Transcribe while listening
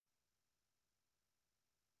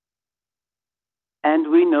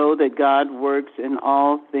And we know that God works in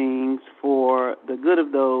all things for the good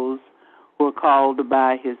of those who are called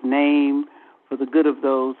by his name, for the good of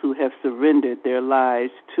those who have surrendered their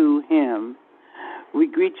lives to him. We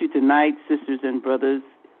greet you tonight, sisters and brothers,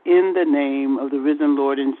 in the name of the risen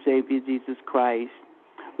Lord and Savior Jesus Christ.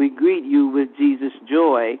 We greet you with Jesus'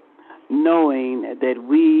 joy, knowing that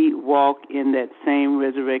we walk in that same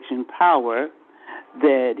resurrection power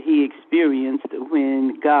that he experienced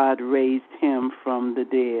when God raised him from the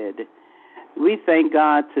dead. We thank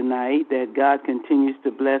God tonight that God continues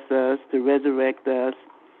to bless us, to resurrect us.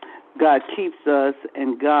 God keeps us,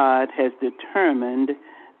 and God has determined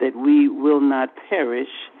that we will not perish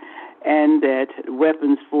and that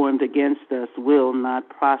weapons formed against us will not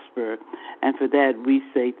prosper. And for that, we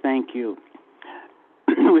say thank you.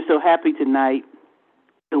 We're so happy tonight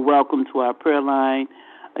to welcome to our prayer line,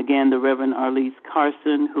 again, the Reverend Arlise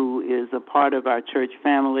Carson, who is a part of our church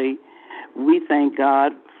family. We thank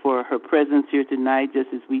God for her presence here tonight, just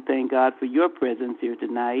as we thank God for your presence here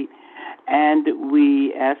tonight. And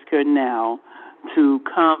we ask her now to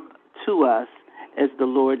come to us as the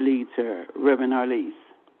Lord leads her. Reverend Arlise.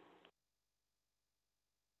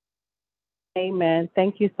 Amen.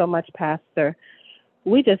 Thank you so much, Pastor.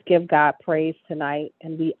 We just give God praise tonight,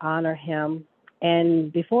 and we honor him.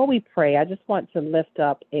 And before we pray, I just want to lift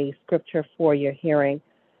up a scripture for your hearing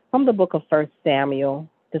from the book of 1 Samuel,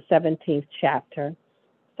 the 17th chapter,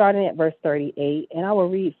 starting at verse 38. And I will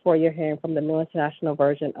read for your hearing from the New International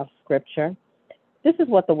Version of Scripture. This is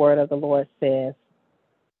what the word of the Lord says.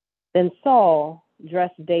 Then Saul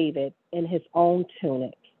dressed David in his own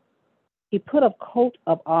tunic. He put a coat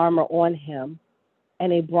of armor on him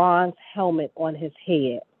and a bronze helmet on his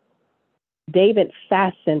head. David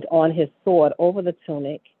fastened on his sword over the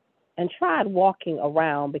tunic and tried walking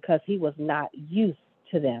around because he was not used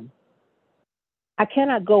to them. I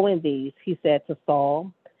cannot go in these, he said to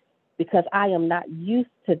Saul, because I am not used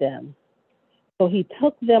to them. So he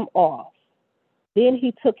took them off. Then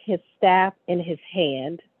he took his staff in his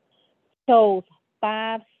hand, chose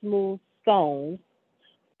 5 smooth stones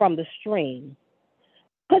from the stream,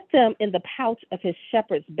 put them in the pouch of his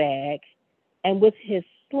shepherd's bag, and with his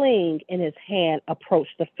sling in his hand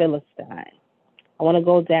approached the Philistine. I want to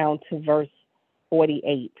go down to verse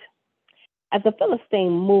 48. As the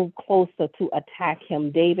Philistine moved closer to attack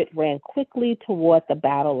him, David ran quickly toward the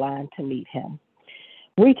battle line to meet him.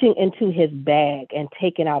 Reaching into his bag and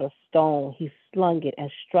taking out a stone, he slung it and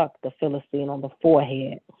struck the Philistine on the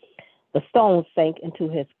forehead. The stone sank into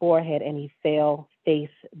his forehead and he fell face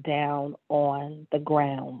down on the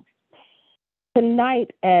ground.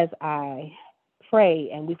 Tonight, as I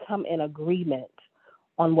pray and we come in agreement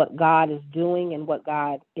on what God is doing and what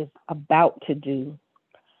God is about to do,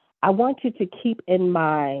 I want you to keep in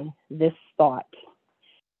mind this thought.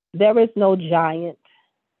 There is no giant.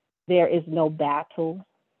 There is no battle.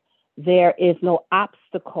 There is no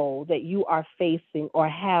obstacle that you are facing or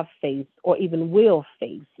have faced or even will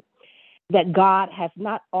face that God has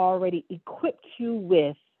not already equipped you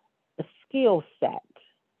with the skill set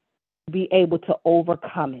to be able to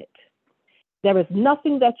overcome it. There is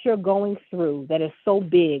nothing that you're going through that is so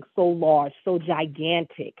big, so large, so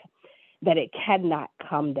gigantic that it cannot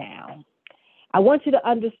come down. I want you to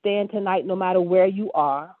understand tonight, no matter where you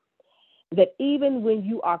are, that even when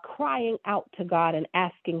you are crying out to God and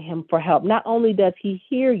asking him for help, not only does he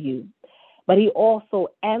hear you, but he also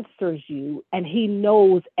answers you, and he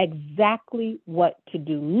knows exactly what to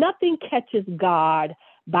do. Nothing catches God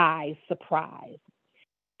by surprise.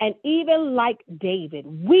 And even like David,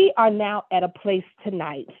 we are now at a place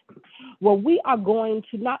tonight where we are going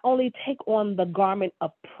to not only take on the garment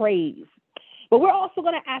of praise, but we're also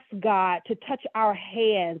going to ask God to touch our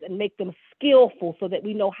hands and make them skillful so that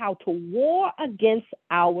we know how to war against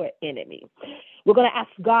our enemy. We're going to ask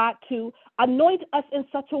God to anoint us in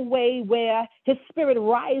such a way where his spirit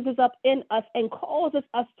rises up in us and causes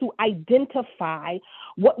us to identify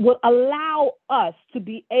what will allow us to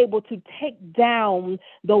be able to take down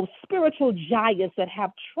those spiritual giants that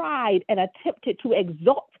have tried and attempted to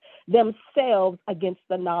exalt themselves against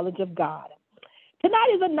the knowledge of God.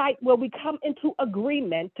 Tonight is a night where we come into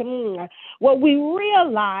agreement, where we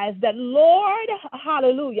realize that, Lord,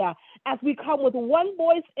 hallelujah, as we come with one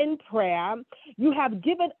voice in prayer, you have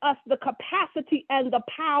given us the capacity and the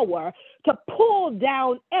power to pull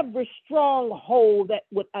down every stronghold that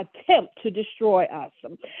would attempt to destroy us.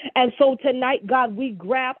 And so tonight, God, we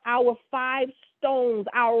grab our 5 stones,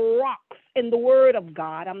 our rocks, in the word of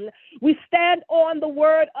God. We stand on the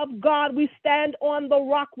word of God. We stand on the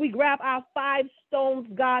rock. We grab our 5 stones,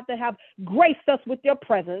 God, that have graced us with your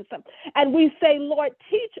presence. And we say, Lord,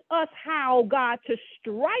 teach us how, God, to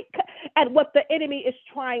strike at what the enemy is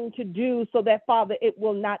trying to do so that, Father, it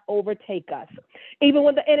will not overtake us. Even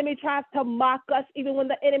when the enemy tries to mock us, even when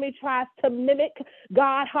the enemy tries to mimic,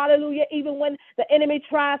 God, hallelujah, even when the enemy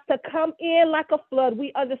tries to come in like a flood,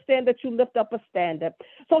 we understand that you lift up a standard.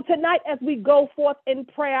 So tonight, as we go forth in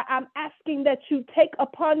prayer, I'm asking that you take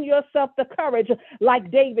upon yourself the courage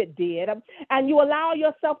like David did, and you allow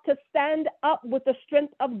yourself to stand up with the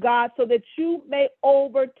strength of God so that you may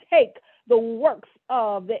overtake the works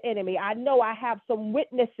of the enemy. I know I have some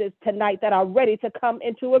witnesses tonight that are ready to come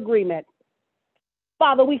into agreement.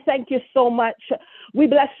 Father, we thank you so much. We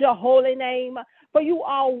bless your holy name, for you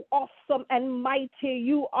are awesome and mighty.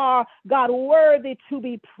 You are, God, worthy to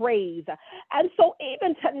be praised. And so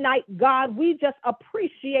even tonight, God, we just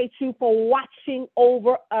appreciate you for watching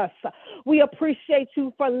over us. We appreciate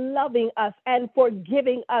you for loving us and for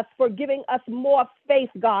giving us more faith,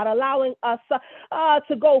 God, allowing us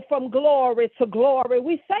to go from glory to glory.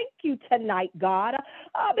 We thank you tonight, God,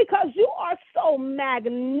 because you are so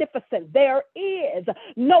magnificent. There is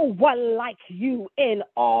no one like you in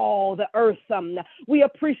all the earth. We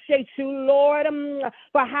appreciate you, Lord,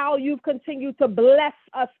 for how you've continued to bless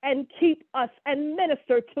us and keep us and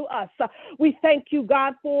minister to us. We thank you,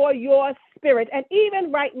 God, for your spirit. And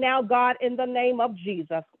even right now, God, in the name of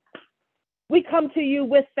Jesus, we come to you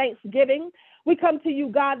with thanksgiving. We come to you,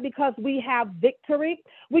 God, because we have victory.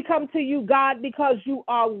 We come to you, God, because you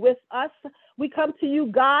are with us. We come to you,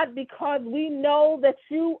 God, because we know that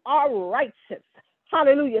you are righteous.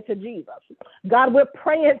 Hallelujah to Jesus. God, we're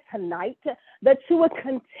praying tonight that you would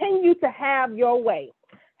continue to have your way.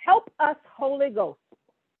 Help us, Holy Ghost.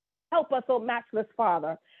 Help us, oh matchless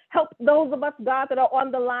Father. Help those of us, God, that are on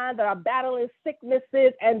the line, that are battling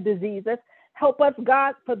sicknesses and diseases. Help us,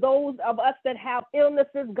 God, for those of us that have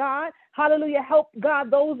illnesses, God. Hallelujah. Help, God,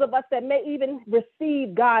 those of us that may even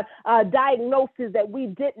receive, God, diagnoses that we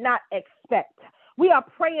did not expect. We are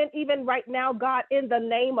praying even right now, God, in the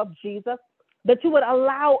name of Jesus, that you would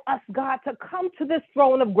allow us, God, to come to this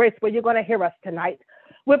throne of grace where you're going to hear us tonight.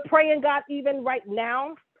 We're praying, God, even right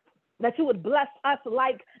now, that you would bless us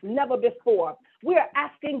like never before. We are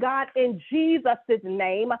asking, God, in Jesus'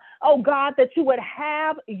 name, oh God, that you would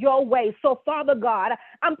have your way. So, Father God,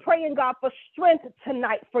 I'm praying, God, for strength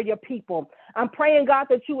tonight for your people. I'm praying, God,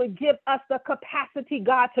 that you would give us the capacity,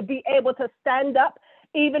 God, to be able to stand up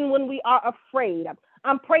even when we are afraid.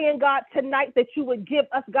 I'm praying, God, tonight that you would give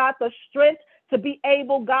us, God, the strength to be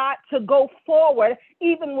able, God, to go forward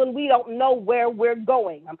even when we don't know where we're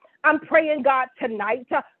going. I'm praying, God, tonight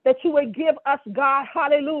that you would give us, God,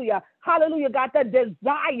 hallelujah, God, the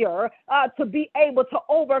desire to be able to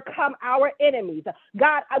overcome our enemies.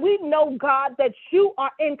 God, we know, God, that you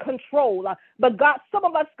are in control, but God, some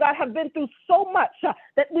of us, God, have been through so much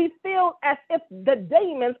that we feel as if the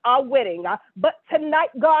demons are winning. But tonight,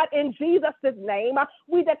 God, in Jesus' name,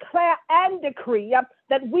 we declare and decree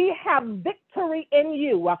that we have victory in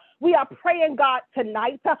you. We are praying, God,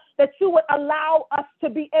 tonight that you would allow us to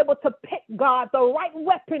be able to pick, God, the right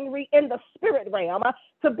weaponry in the spirit realm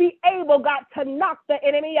to be able, God, to knock the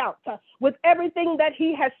enemy out with everything that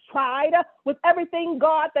he has tried, with everything,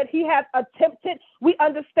 God, that he has attempted. We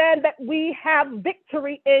understand that we have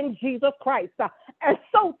victory in Jesus Christ. And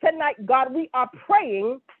so tonight, God, we are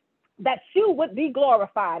praying that you would be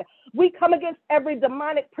glorified. We come against every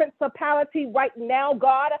demonic principality right now,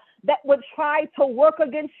 God, that would try to work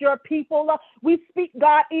against your people. We speak,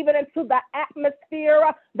 God, even into the atmosphere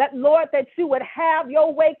that, Lord, that you would have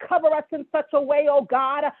your way, cover us in such a way, oh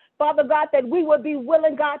God, Father God, that we would be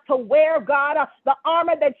willing, God, to wear, God, the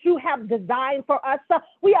armor that you have designed for us.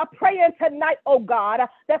 We are praying tonight, oh God,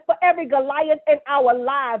 that for every Goliath in our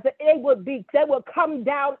lives, that it will come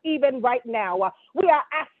down even right now. We are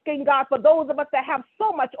asking, God, for those of us that have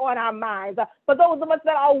so much on our minds, for those of us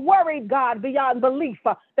that are worried, God, beyond belief,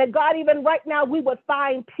 that God, even right now, we would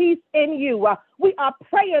find peace in you. We are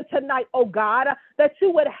praying tonight, oh God, that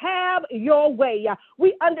you would have your way.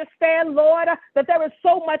 We understand, Lord, that there is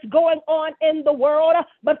so much going on in the world,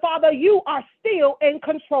 but Father, you are still in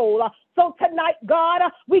control. So tonight, God,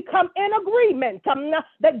 we come in agreement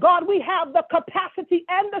that, God, we have the capacity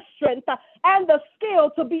and the strength and the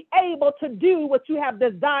skill to be able to do what you have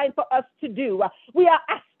designed for us to do. We are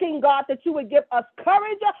asking asking, God, that you would give us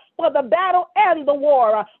courage for the battle and the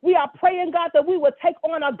war. We are praying, God, that we would take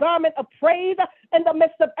on a garment of praise in the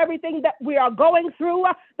midst of everything that we are going through,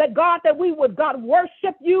 that, God, that we would, God,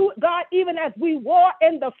 worship you, God, even as we war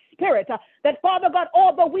in the spirit, that, Father God,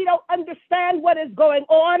 although we don't understand what is going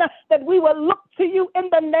on, that we will look to you in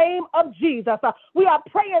the name of Jesus. We are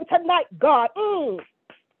praying tonight, God,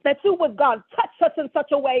 that you would, God, touch us in such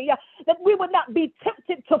a way that we would not be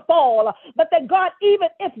tempted to fall, but that, God, even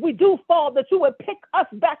if we do fall, that you would pick us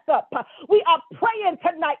back up. We are praying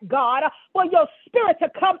tonight, God, for your spirit to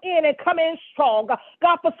come in and come in strong.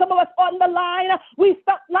 God, for some of us on the line, we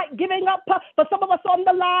felt like giving up. For some of us on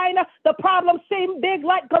the line, the problem seemed big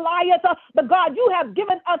like Goliath. But, God, you have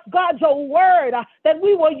given us, God, your word that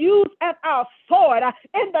we will use as our sword.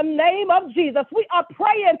 In the name of Jesus, we are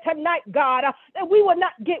praying tonight, God, that we will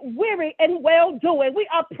not get weary in well-doing. We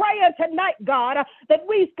are praying tonight, God, that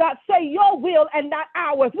we, God, say your will and not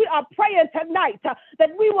ours. We are praying tonight that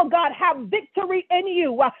we will, God, have victory in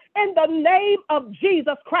you in the name of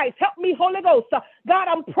Jesus Christ. Help me, Holy Ghost. God,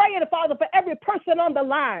 I'm praying, Father, for every person on the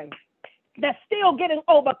line that's still getting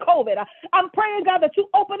over COVID. I'm praying, God, that you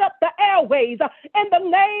open up the airways in the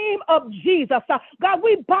name of Jesus. God,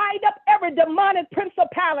 we bind up every demonic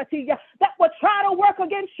principality that would try to work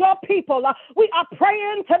against your people. We are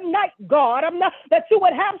praying tonight, God, that you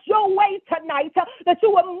would have your way tonight, that you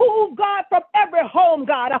would move, God, from every home,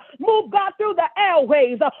 God. Move, God, through the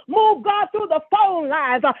airways. Move, God, through the phone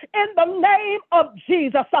lines in the name of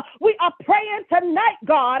Jesus. We are praying tonight,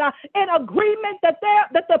 God, in agreement that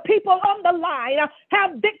the people on the line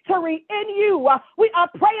have victory in you. We are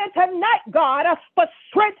praying tonight, God, for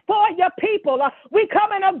strength for your people. We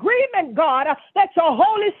come in agreement, God, that your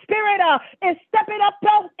Holy Spirit is stepping up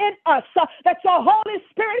in us, that your Holy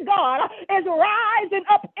Spirit, God, is rising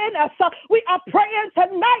up in us. We are praying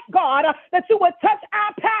tonight, God, that you would touch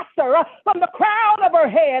our pastor from the crown of her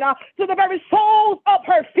head to the very soles of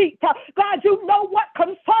her feet. God, you know what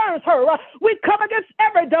concerns her. We come against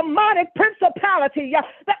every demonic principality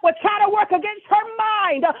that would try to work against her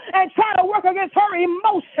mind and try to work against her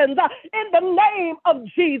emotions in the name of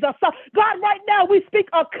Jesus. God, right now we speak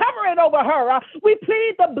a covering over her. We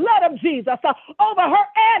plead the blood of Jesus over her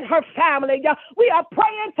and her family. We are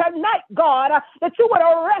praying tonight, God, that you would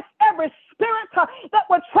arrest every spirit that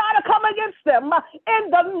would try to come against them in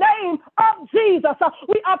the name of Jesus.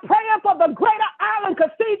 We are praying for the Greater Island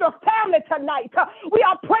Cathedral family tonight. We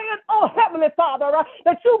are praying, oh Heavenly Father,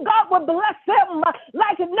 that you, God, will bless them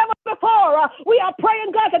like never before. We are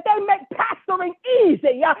praying, God, that they make pastoring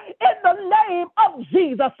easy in the name of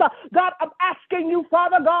Jesus. God, I'm asking you,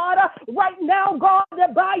 Father God, right now, God,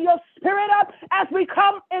 that by your Spirit, as we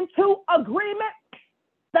come into agreement,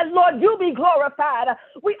 that, Lord, you be glorified.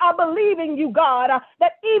 We are believing you, God,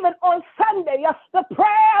 that even on Sunday, the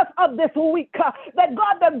prayers of this week, that,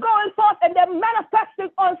 God, they're going forth and they're manifesting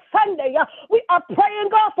on Sunday. We are praying,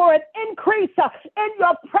 God, for an increase in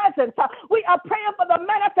your presence. We are praying for the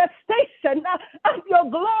manifestation of your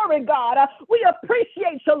glory, God. We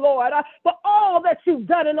appreciate you, Lord, for all that you've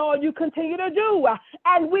done and all you continue to do.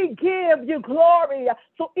 And we give you glory.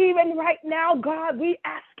 So even right now, God, we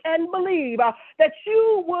ask and believe that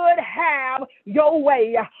you would have your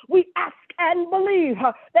way. We ask and believe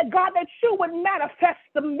that, God, that you would manifest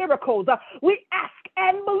the miracles. We ask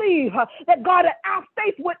and believe that, God, that our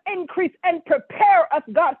faith would increase and prepare us,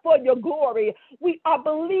 God, for your glory. We are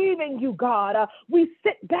believing you, God. We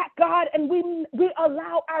sit back, God, and we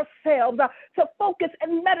allow ourselves to focus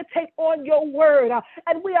and meditate on your word.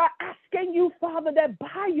 And we are asking you, Father, that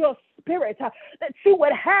by your Spirit, that you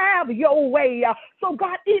would have your way. So,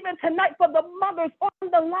 God, even tonight for the mothers on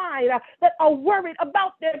the line that are worried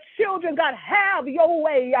about their children, God, have your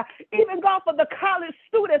way. Even, God, for the college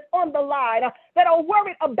students on the line that are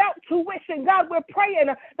worried about tuition, God, we're praying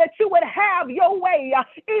that you would have your way.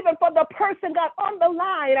 Even for the person, God, on the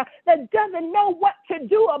line that doesn't know what to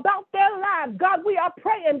do about their lives, God, we are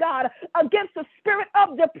praying, God, against the spirit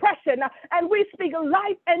of depression, and we speak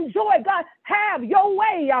life and joy. God, have your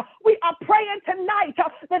way. We are praying tonight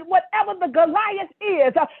that whatever the Goliath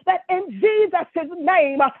is, that in Jesus'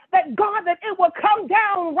 name, that, God, that it will come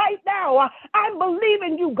down right now. I'm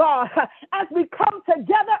believing you, God, as we come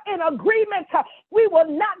together in agreement, we will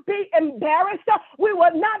not be embarrassed. We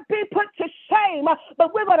will not be put to shame,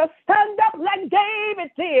 but we're going to stand up like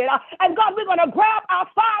David did. And, God, we're going to grab our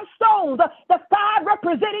 5 stones, the 5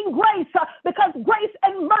 representing grace, because grace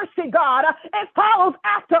and mercy, God, it follows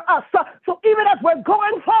after us. So even as we're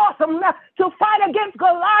going forth to fight against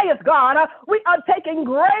Goliath, God, we are taking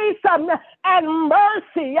grace and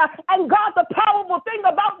mercy. And, God, the powerful thing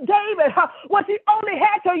about David was he only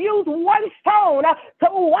had had to use one stone to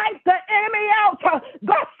wipe the enemy out.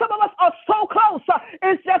 God, some of us are so close.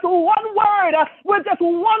 It's just one word. We're just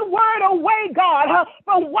one word away, God,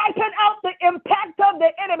 from wiping out the impact of the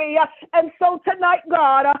enemy. And so tonight,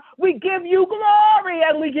 God, we give you glory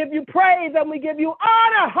and we give you praise and we give you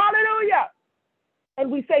honor. Hallelujah.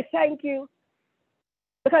 And we say thank you.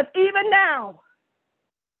 Because even now,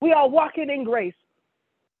 we are walking in grace.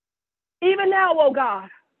 Even now, oh God,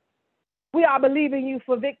 we are believing you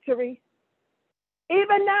for victory.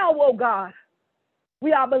 Even now, oh God,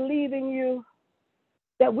 we are believing you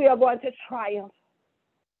that we are going to triumph.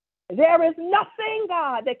 There is nothing,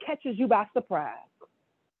 God, that catches you by surprise.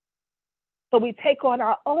 So we take on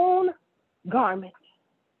our own garment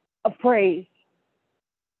of praise.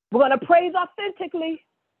 We're going to praise authentically.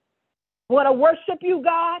 We're going to worship you,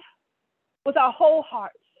 God, with our whole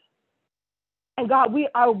hearts. And God, we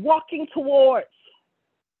are walking towards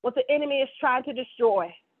what the enemy is trying to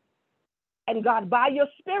destroy. And God, by your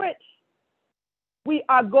Spirit, we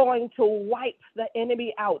are going to wipe the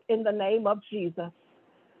enemy out in the name of Jesus.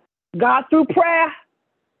 God, through prayer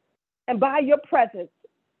and by your presence,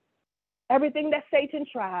 everything that Satan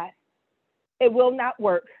tried, it will not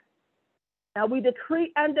work. Now we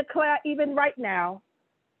decree and declare even right now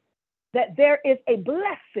that there is a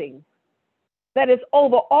blessing that is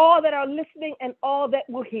over all that are listening and all that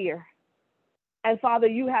will hear. And Father,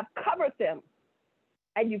 you have covered them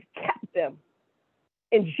and you've kept them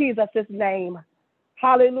in Jesus' name.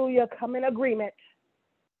 Hallelujah. Come in agreement.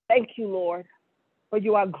 Thank you, Lord, for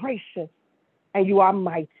you are gracious and you are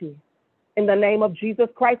mighty. In the name of Jesus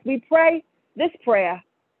Christ, we pray this prayer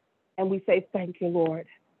and we say, thank you, Lord.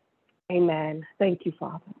 Amen. Thank you,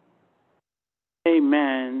 Father.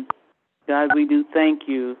 Amen. God, we do thank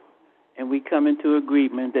you, and we come into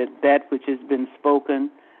agreement that that which has been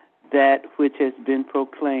spoken, that which has been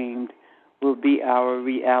proclaimed, will be our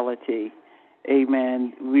reality.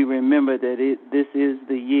 Amen. We remember that this is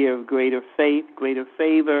the year of greater faith, greater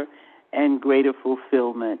favor, and greater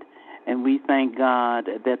fulfillment. And we thank God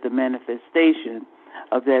that the manifestation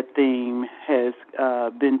of that theme has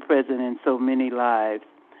been present in so many lives.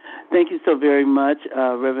 Thank you so very much,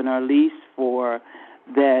 Reverend Arlise, for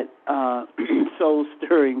that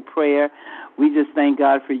soul-stirring prayer. We just thank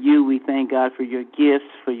God for you. We thank God for your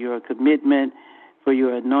gifts, for your commitment, for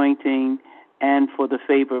your anointing, and for the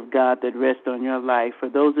favor of God that rests on your life. For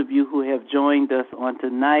those of you who have joined us on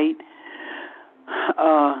tonight,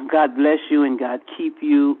 God bless you and God keep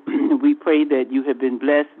you. We pray that you have been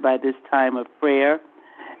blessed by this time of prayer.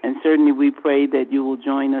 And certainly we pray that you will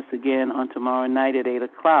join us again on tomorrow night at 8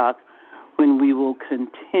 o'clock when we will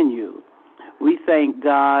continue. We thank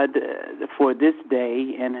God for this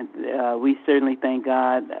day, and we certainly thank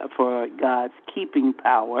God for God's keeping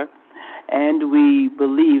power. And we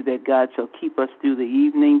believe that God shall keep us through the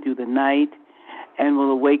evening, through the night, and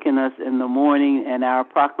will awaken us in the morning. And our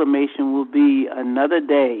proclamation will be another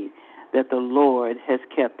day that the Lord has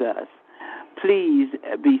kept us. Please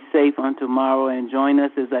be safe on tomorrow and join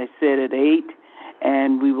us, as I said, at 8,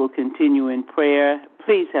 and we will continue in prayer.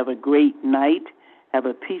 Please have a great night, have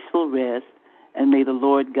a peaceful rest, and may the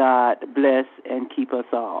Lord God bless and keep us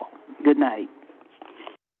all. Good night.